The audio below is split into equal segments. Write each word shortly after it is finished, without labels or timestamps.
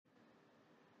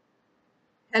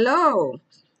Hello,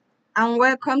 and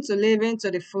welcome to Living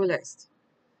to the Fullest.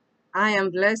 I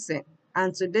am Blessing,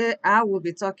 and today I will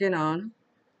be talking on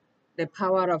the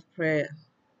power of prayer.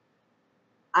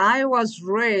 I was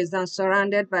raised and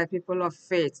surrounded by people of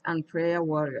faith and prayer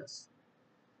warriors.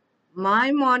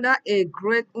 My mother, a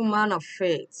great woman of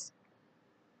faith,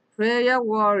 prayer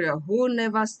warrior who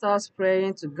never stops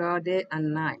praying to God day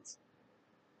and night.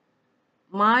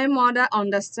 My mother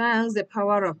understands the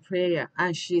power of prayer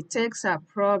and she takes her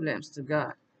problems to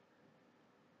God.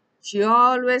 She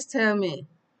always tells me,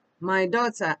 my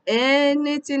daughter,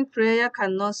 anything prayer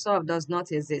cannot solve does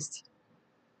not exist.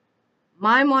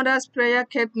 My mother's prayer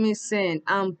kept me sane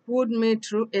and put me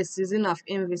through a season of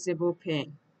invisible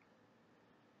pain.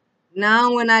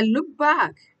 Now, when I look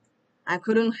back, I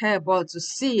couldn't help but to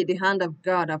see the hand of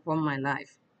God upon my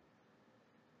life.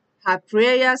 Her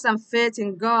prayers and faith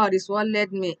in God is what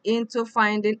led me into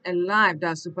finding a life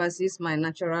that supersedes my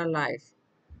natural life.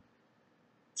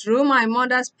 Through my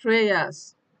mother's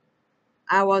prayers,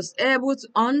 I was able to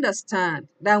understand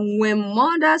that when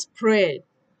mothers pray,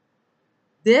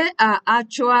 they are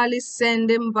actually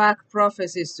sending back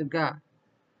prophecies to God.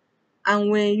 And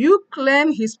when you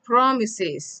claim his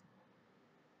promises,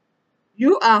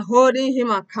 you are holding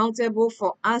him accountable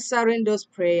for answering those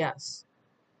prayers.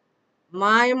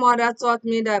 My mother taught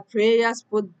me that prayers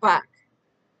put back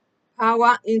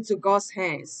power into God's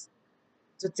hands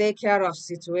to take care of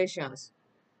situations,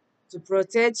 to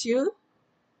protect you,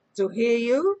 to heal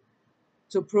you,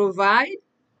 to provide,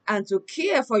 and to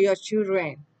care for your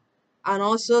children, and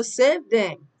also save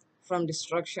them from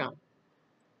destruction.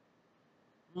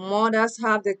 Mothers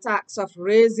have the task of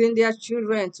raising their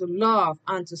children to love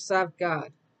and to serve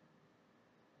God.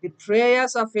 The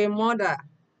prayers of a mother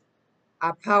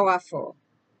are powerful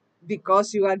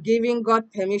because you are giving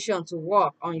God permission to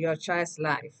work on your child's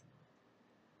life.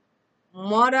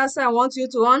 Mothers, I want you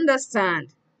to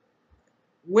understand,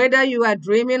 whether you are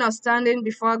dreaming of standing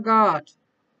before God,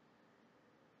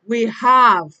 we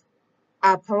have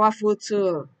a powerful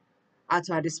tool at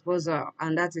our disposal,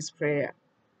 and that is prayer.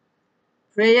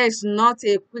 Prayer is not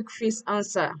a quick fix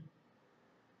answer,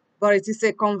 but it is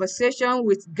a conversation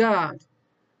with God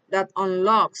that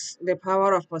unlocks the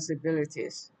power of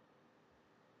possibilities.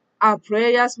 Our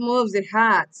prayers move the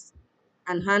heart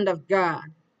and hand of God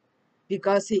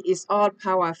because he is all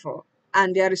powerful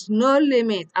and there is no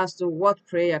limit as to what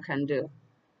prayer can do.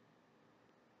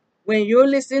 When you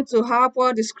listen to how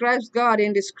Paul describes God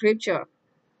in the scripture,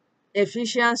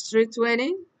 Ephesians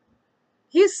 3:20,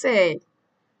 he said,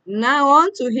 now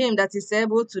unto him that is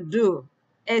able to do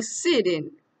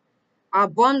exceeding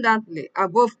abundantly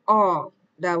above all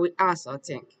that we ask or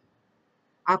think,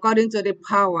 according to the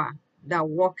power that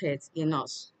worketh in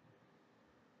us.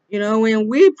 You know, when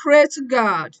we pray to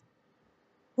God,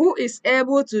 who is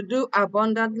able to do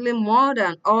abundantly more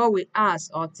than all we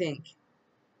ask or think.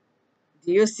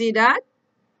 Do you see that?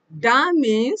 That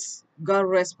means God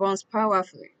responds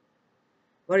powerfully.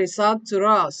 But it's up to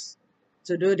us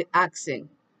to do the asking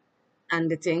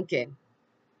and the thinking.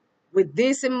 With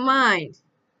this in mind,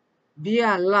 be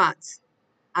alert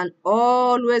and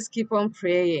always keep on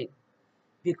praying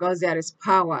because there is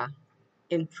power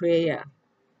in prayer.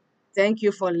 Thank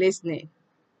you for listening.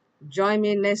 Join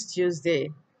me next Tuesday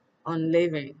on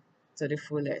Living to the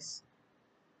Fullest.